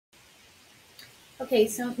Okay,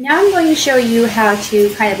 so now I'm going to show you how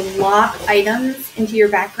to kind of lock items into your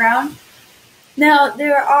background. Now,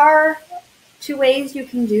 there are two ways you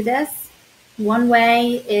can do this. One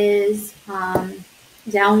way is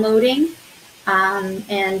downloading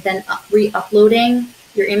and then re-uploading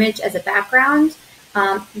your image as a background.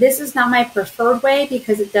 This is not my preferred way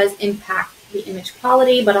because it does impact the image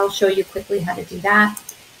quality, but I'll show you quickly how to do that.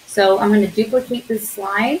 So I'm going to duplicate this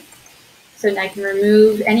slide so that I can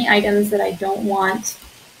remove any items that I don't want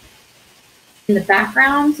in the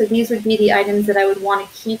background. So these would be the items that I would want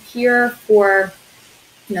to keep here for,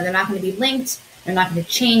 they're not going to be linked, they're not going to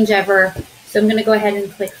change ever. So I'm going to go ahead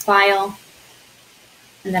and click File,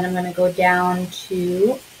 and then I'm going to go down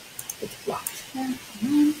to, it's blocked,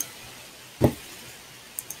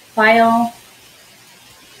 File,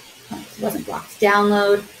 it wasn't blocked,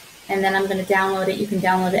 Download, and then I'm going to download it. You can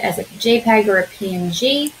download it as a JPEG or a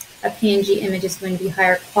PNG. A PNG image is going to be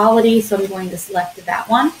higher quality, so I'm going to select that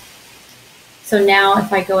one. So now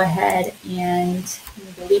if I go ahead and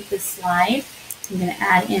delete this slide, I'm going to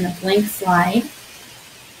add in a blank slide.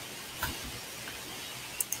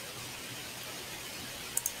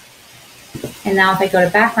 And now if I go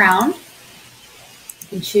to background, I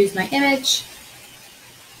can choose my image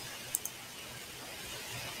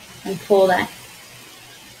and pull that.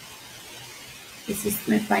 This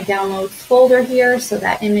is my downloads folder here, so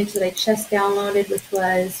that image that I just downloaded, which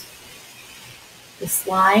was the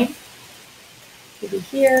slide, will be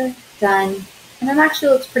here, done. And it actually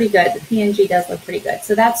looks pretty good. The PNG does look pretty good.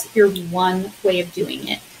 So that's your one way of doing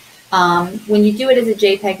it. When you do it as a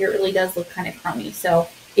JPEG, it really does look kind of crummy. So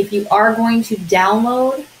if you are going to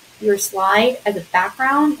download your slide as a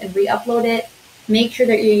background and re-upload it, make sure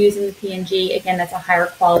that you're using the PNG. Again, that's a higher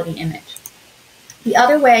quality image. The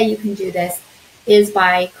other way you can do this is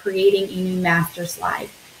by creating a new master slide.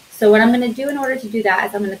 So what I'm going to do in order to do that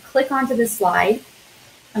is I'm going to click onto this slide.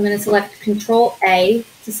 I'm going to select Control A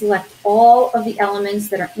to select all of the elements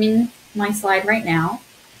that are in my slide right now.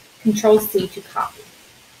 Control C to copy.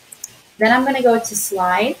 Then I'm going to go to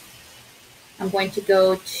Slide. I'm going to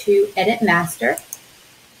go to Edit Master.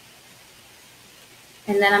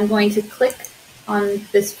 And then I'm going to click on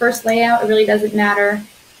this first layout. It really doesn't matter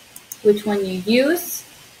which one you use.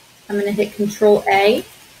 I'm going to hit Control A,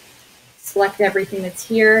 select everything that's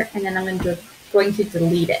here, and then I'm going to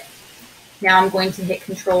delete it. Now I'm going to hit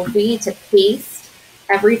Control V to paste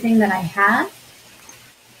everything that I had,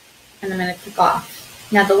 and I'm going to click off.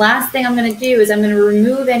 Now the last thing I'm going to do is I'm going to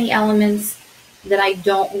remove any elements that I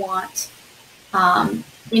don't want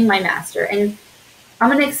in my master. And I'm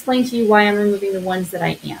going to explain to you why I'm removing the ones that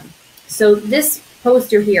I am. So this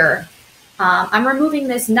poster here, I'm removing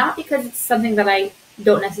this not because it's something that I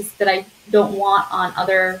don't want on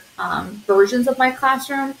other versions of my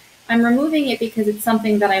classroom. I'm removing it because it's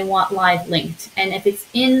something that I want live linked. And if it's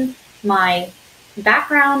in my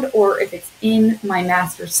background or if it's in my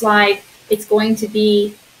master slide, it's going to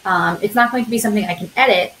be, it's not going to be something I can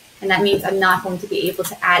edit, and that means I'm not going to be able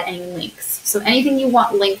to add any links. So anything you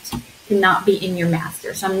want linked cannot be in your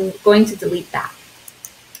master. So I'm going to delete that.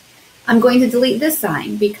 I'm going to delete this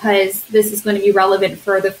sign because this is going to be relevant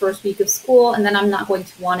for the first week of school, and then I'm not going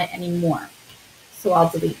to want it anymore. So I'll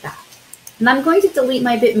delete that. And I'm going to delete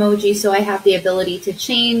my Bitmoji so I have the ability to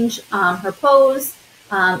change her pose,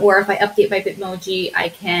 or if I update my Bitmoji, I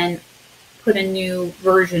can put a new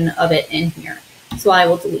version of it in here. So I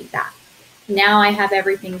will delete that. Now I have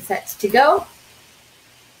everything set to go,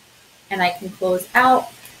 and I can close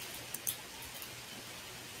out.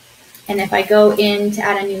 And if I go in to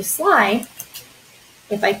add a new slide,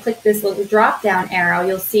 if I click this little drop-down arrow,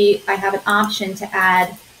 you'll see I have an option to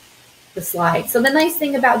add the slide. So the nice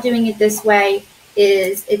thing about doing it this way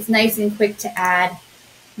is it's nice and quick to add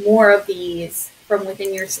more of these from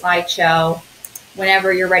within your slideshow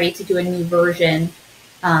whenever you're ready to do a new version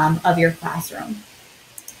of your classroom.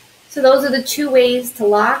 So those are the two ways to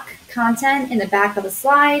lock content in the back of a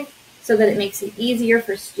slide so that it makes it easier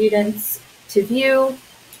for students to view.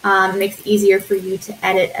 Makes it easier for you to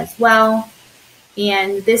edit as well.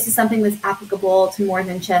 And this is something that's applicable to more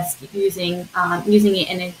than just using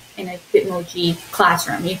it in a Bitmoji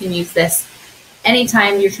classroom. You can use this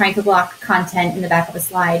anytime you're trying to block content in the back of a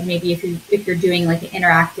slide. Maybe if you're doing like an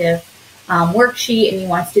interactive worksheet and you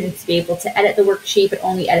want students to be able to edit the worksheet but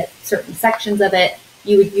only edit certain sections of it,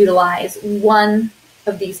 you would utilize one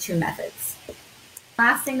of these two methods.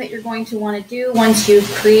 Last thing that you're going to want to do once you've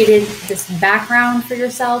created this background for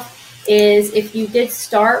yourself is if you did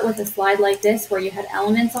start with a slide like this where you had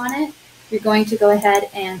elements on it, you're going to go ahead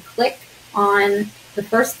and click on the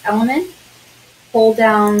first element, hold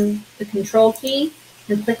down the Control key,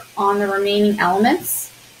 and click on the remaining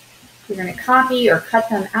elements. You're going to copy or cut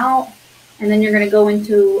them out, and then you're going to go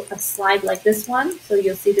into a slide like this one. So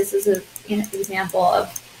you'll see this is an example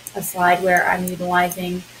of a slide where I'm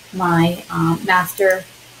utilizing my master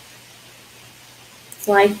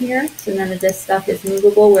slide here. So none of this stuff is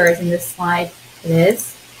movable, whereas in this slide it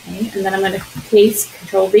is. Okay. And then I'm going to paste,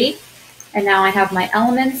 Control V, and now I have my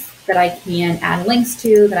elements that I can add links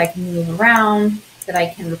to, that I can move around, that I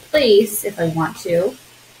can replace if I want to.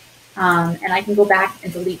 And I can go back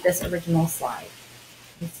and delete this original slide.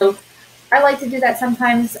 So I like to do that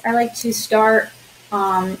sometimes. I like to start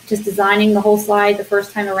just designing the whole slide the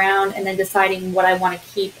first time around and then deciding what I want to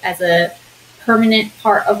keep as a permanent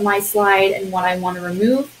part of my slide and what I want to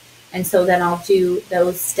remove. And so then I'll do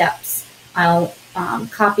those steps. I'll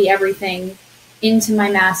copy everything into my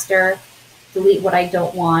master, delete what I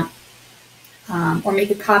don't want, or make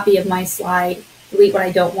a copy of my slide, delete what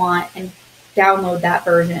I don't want, and download that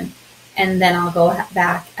version. And then I'll go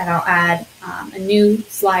back and I'll add a new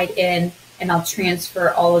slide in, and I'll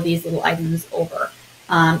transfer all of these little items over.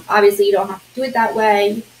 Obviously, you don't have to do it that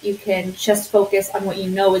way. You can just focus on what you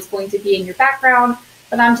know is going to be in your background,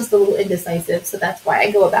 but I'm just a little indecisive, so that's why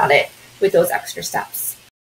I go about it with those extra steps.